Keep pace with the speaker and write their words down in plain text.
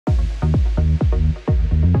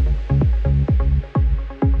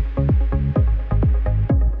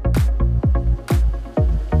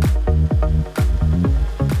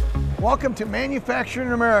Welcome to Manufacturing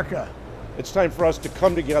in America. It's time for us to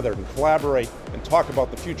come together and collaborate and talk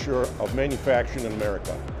about the future of manufacturing in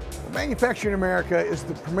America. Well, Manufacturing in America is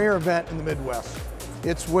the premier event in the Midwest.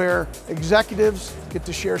 It's where executives get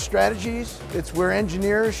to share strategies, it's where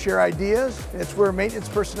engineers share ideas, and it's where maintenance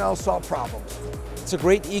personnel solve problems. It's a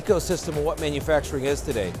great ecosystem of what manufacturing is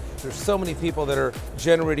today. There's so many people that are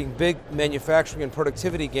generating big manufacturing and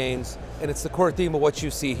productivity gains, and it's the core theme of what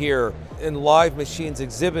you see here in live machines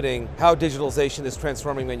exhibiting how digitalization is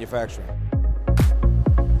transforming manufacturing.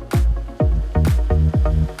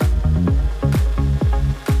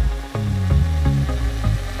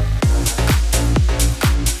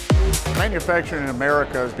 Manufacturing in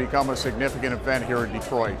America has become a significant event here in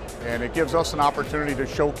Detroit, and it gives us an opportunity to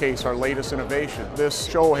showcase our latest innovation. This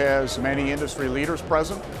show has many industry leaders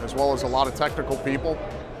present, as well as a lot of technical people.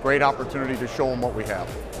 Great opportunity to show them what we have.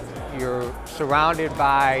 You're surrounded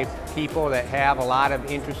by people that have a lot of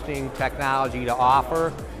interesting technology to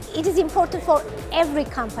offer. It is important for every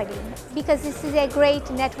company because this is a great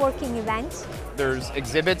networking event. There's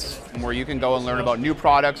exhibits where you can go and learn about new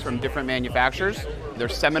products from different manufacturers.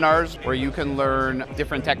 There's seminars where you can learn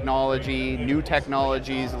different technology, new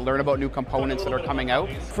technologies, learn about new components that are coming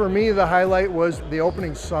out. For me, the highlight was the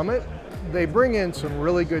opening summit. They bring in some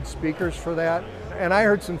really good speakers for that, and I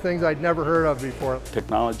heard some things I'd never heard of before.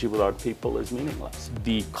 Technology without people is meaningless.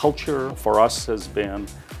 The culture for us has been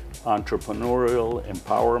entrepreneurial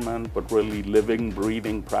empowerment, but really living,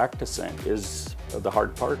 breathing, practicing is the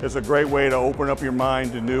hard part. It's a great way to open up your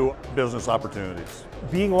mind to new business opportunities.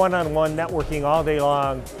 Being one-on-one networking all day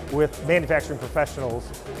long with manufacturing professionals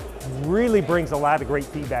really brings a lot of great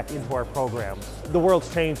feedback into our programs. The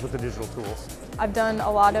world's changed with the digital tools. I've done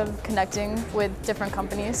a lot of connecting with different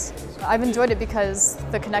companies. I've enjoyed it because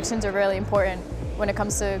the connections are really important when it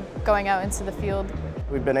comes to going out into the field.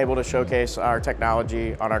 We've been able to showcase our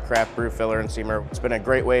technology on our craft brew filler and steamer. It's been a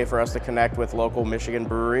great way for us to connect with local Michigan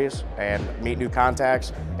breweries and meet new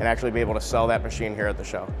contacts and actually be able to sell that machine here at the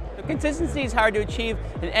show. The consistency is hard to achieve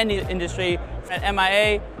in any industry. At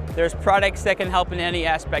MIA, there's products that can help in any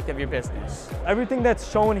aspect of your business. Everything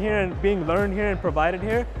that's shown here and being learned here and provided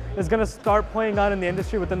here is going to start playing out in the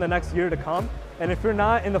industry within the next year to come. And if you're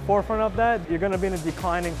not in the forefront of that, you're going to be in a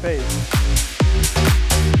declining phase.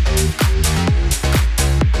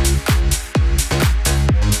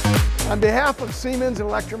 On behalf of Siemens and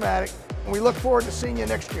Electro-Matic, we look forward to seeing you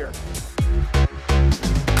next year.